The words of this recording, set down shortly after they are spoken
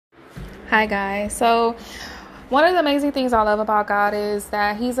Hi guys. So one of the amazing things I love about God is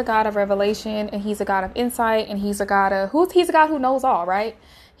that he's a God of revelation and he's a God of insight and he's a God who knows all, right?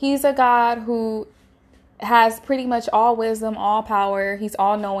 He's a God who has pretty much all wisdom, all power. He's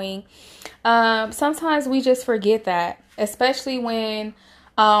all knowing. Sometimes we just forget that, especially when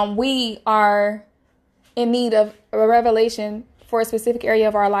we are in need of a revelation for a specific area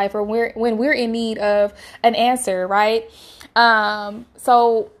of our life, or when we're in need of an answer, right?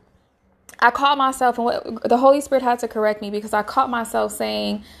 So I caught myself, and the Holy Spirit had to correct me because I caught myself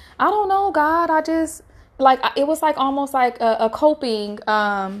saying, I don't know, God, it was like almost like a coping,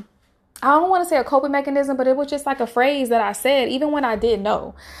 I don't want to say a coping mechanism, but it was just like a phrase that I said, even when I didn't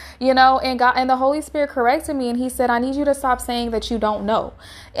know, and the Holy Spirit corrected me and he said, I need you to stop saying that you don't know.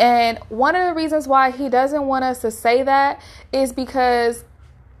 And one of the reasons why he doesn't want us to say that is because,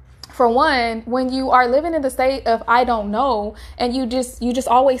 for one, when you are living in the state of I don't know, and you just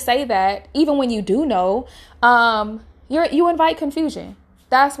always say that, even when you do know, you invite confusion.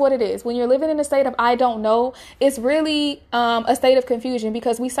 That's what it is. When you're living in a state of I don't know, it's really a state of confusion,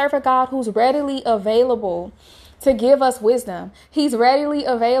 because we serve a God who's readily available to give us wisdom. He's readily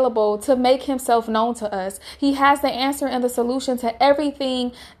available to make himself known to us. He has the answer and the solution to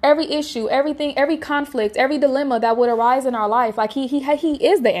everything, every issue, every conflict, every dilemma that would arise in our life. Like he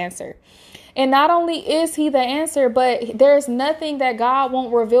is the answer. And not only is he the answer, but there's nothing that God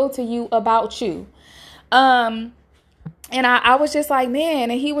won't reveal to you about you. And I was just like, man,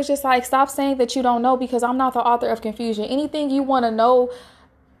 and he was just like, stop saying that you don't know, because I'm not the author of confusion. Anything you want to know,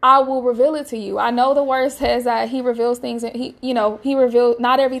 I will reveal it to you. I know the word says that he reveals things, and he revealed,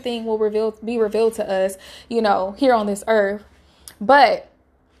 not everything will be revealed to us, here on this earth. But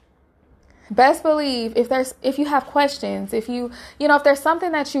best believe if you have questions, if there's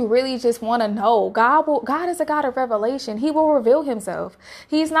something that you really just want to know, God is a God of revelation. He will reveal himself.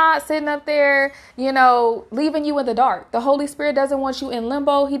 He's not sitting up there, leaving you in the dark. The Holy Spirit doesn't want you in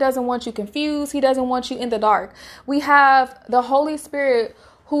limbo. He doesn't want you confused. He doesn't want you in the dark. We have the Holy Spirit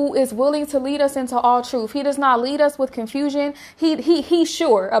who is willing to lead us into all truth. He does not lead us with confusion. He's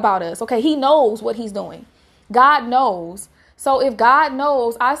sure about us. Okay. He knows what he's doing. God knows. So if God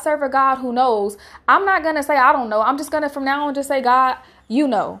knows, I serve a God who knows. I'm not going to say, I don't know. I'm just going to from now on just say, God, you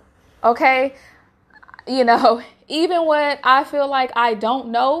know. Okay. Even what I feel like I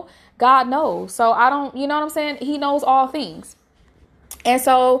don't know, God knows. So I don't, you know what I'm saying? He knows all things. And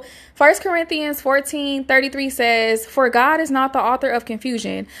so 1 Corinthians 14:33 says, for God is not the author of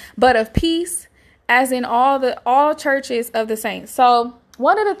confusion, but of peace, as in all churches of the saints. So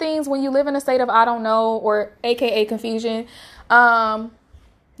one of the things when you live in a state of I don't know, or AKA confusion,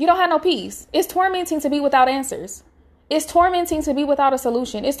 you don't have no peace. It's tormenting to be without answers. It's tormenting to be without a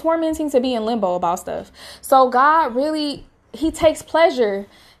solution. It's tormenting to be in limbo about stuff. So God really, he takes pleasure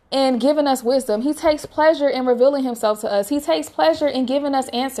in giving us wisdom. He takes pleasure in revealing himself to us. He takes pleasure in giving us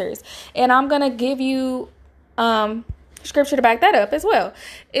answers. And I'm going to give you scripture to back that up as well.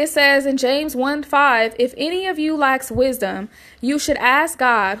 It says in James 1:5, if any of you lacks wisdom, you should ask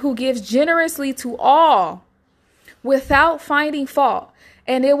God, who gives generously to all without finding fault,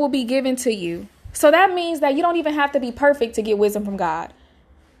 and it will be given to you. So that means that you don't even have to be perfect to get wisdom from God.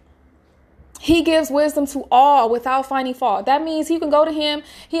 He gives wisdom to all without finding fault. That means you can go to him.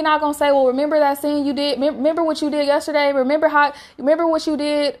 He's not going to say, well, remember that sin you did. Remember what you did yesterday. Remember what you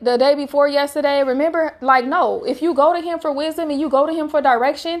did the day before yesterday. No, if you go to him for wisdom and you go to him for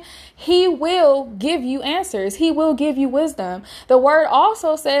direction, he will give you answers. He will give you wisdom. The word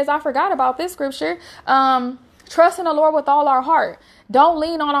also says, I forgot about this scripture. Trust in the Lord with all our heart. Don't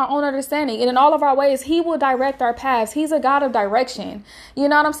lean on our own understanding. And in all of our ways, he will direct our paths. He's a God of direction. You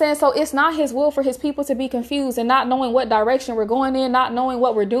know what I'm saying? So it's not his will for his people to be confused and not knowing what direction we're going in, not knowing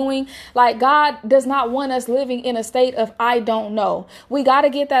what we're doing. Like, God does not want us living in a state of I don't know. We got to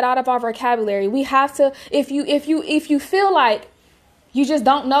get that out of our vocabulary. We have to, if you feel like you just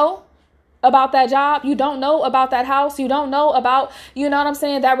don't know about that job, you don't know about that house, you don't know about,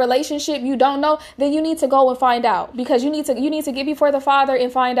 that relationship, you don't know, then you need to go and find out, because you need to get before the Father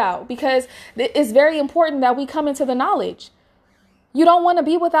and find out, because it's very important that we come into the knowledge. You don't want to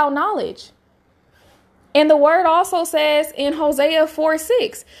be without knowledge. And the word also says in Hosea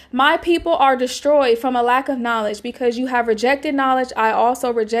 4:6, my people are destroyed from a lack of knowledge. Because you have rejected knowledge, I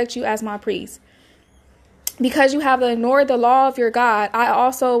also reject you as my priest. Because you have ignored the law of your God, I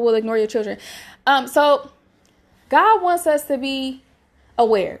also will ignore your children. So God wants us to be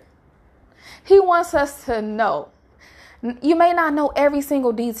aware. He wants us to know. You may not know every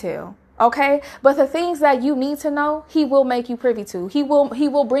single detail, okay? But the things that you need to know, he will make you privy to. He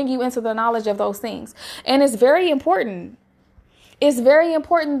will bring you into the knowledge of those things. And it's very important. It's very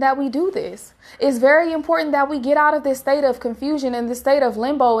important that we do this. It's very important that we get out of this state of confusion and this state of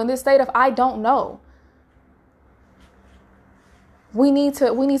limbo and this state of I don't know. We need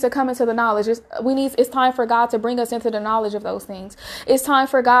to come into the knowledge. It's time for God to bring us into the knowledge of those things. It's time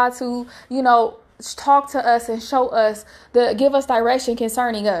for God to, talk to us and show us, give us direction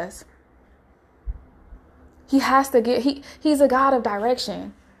concerning us. He's a God of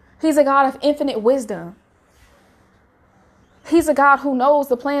direction. He's a God of infinite wisdom. He's a God who knows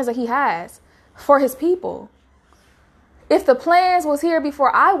the plans that he has for his people. If the plans was here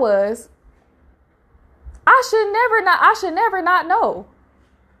before I was, I should never not know.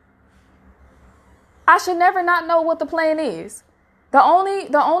 I should never not know what the plan is. The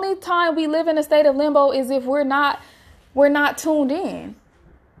only time we live in a state of limbo is if we're not tuned in.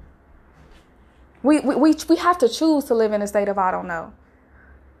 We have to choose to live in a state of I don't know.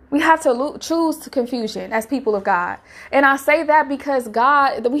 We have to choose to confusion as people of God. And I say that because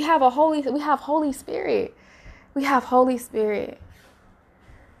we have Holy Spirit. We have Holy Spirit.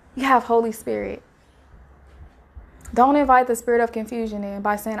 We have Holy Spirit. Don't invite the spirit of confusion in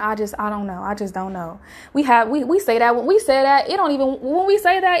by saying, I don't know. I just don't know. We say that when we say that, when we say that, it don't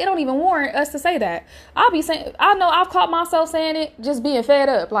even warrant us to say that. I know I've caught myself saying it, just being fed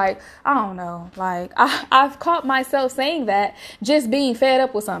up. Like, I don't know. Like I've caught myself saying that, just being fed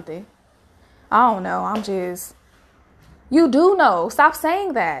up with something. I don't know. You do know. Stop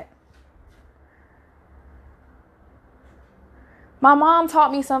saying that. My mom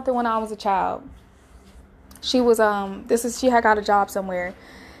taught me something when I was a child. She was, she had got a job somewhere.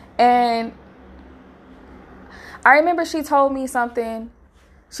 And I remember she told me something.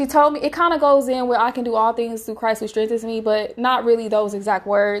 She told me, it kind of goes in where I can do all things through Christ who strengthens me, but not really those exact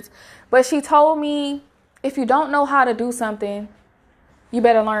words. But she told me, if you don't know how to do something, you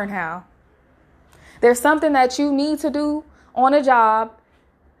better learn how. There's something that you need to do on a job.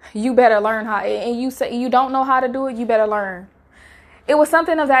 You better learn how. And you say you don't know how to do it, you better learn. It was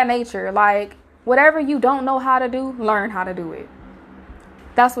something of that nature. Like, whatever you don't know how to do, learn how to do it.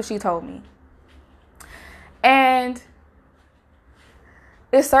 That's what she told me. And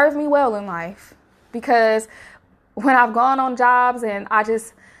it served me well in life, because when I've gone on jobs and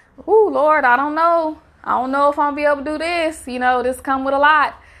Lord, I don't know. I don't know if I'm gonna be able to do this. This come with a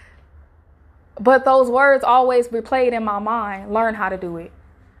lot. But those words always replayed in my mind. Learn how to do it.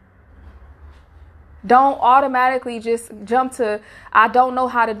 Don't automatically just jump to, I don't know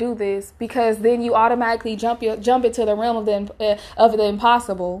how to do this, because then you automatically jump into the realm of the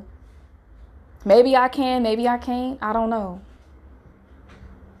impossible. Maybe I can, maybe I can't. I don't know.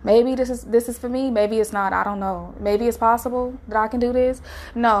 Maybe this is for me. Maybe it's not. I don't know. Maybe it's possible that I can do this.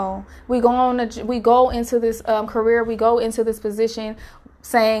 No, we go into this career. We go into this position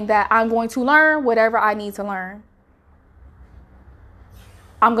saying that I'm going to learn whatever I need to learn.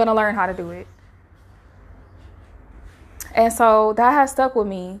 I'm going to learn how to do it. And so that has stuck with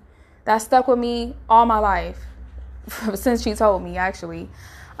me. That stuck with me all my life, since she told me, actually.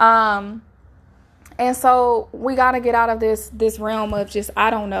 And so we got to get out of this realm of just, I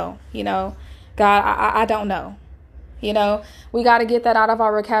don't know, God, I don't know. We got to get that out of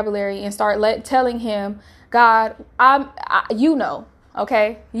our vocabulary and start telling him, God,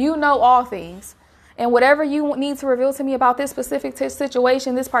 okay? You know all things. And whatever you need to reveal to me about this specific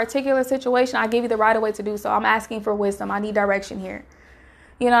situation, this particular situation, I give you the right of way to do so. I'm asking for wisdom. I need direction here.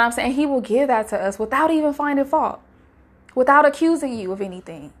 You know what I'm saying? He will give that to us without even finding fault, without accusing you of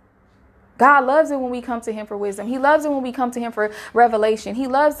anything. God loves it when we come to him for wisdom. He loves it when we come to him for revelation. He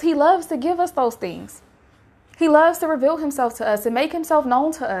loves to give us those things. He loves to reveal himself to us and make himself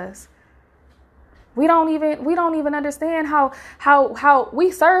known to us. We don't even understand how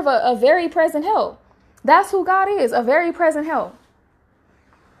we serve a very present help. That's who God is, a very present help.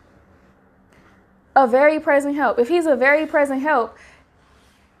 A very present help. If he's a very present help,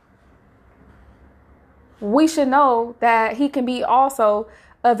 we should know that he can be also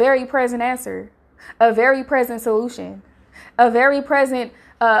a very present answer, a very present solution, a very present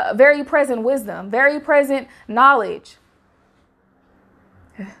wisdom, very present knowledge,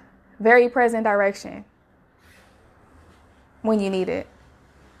 very present direction when you need it.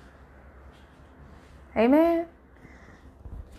 Amen.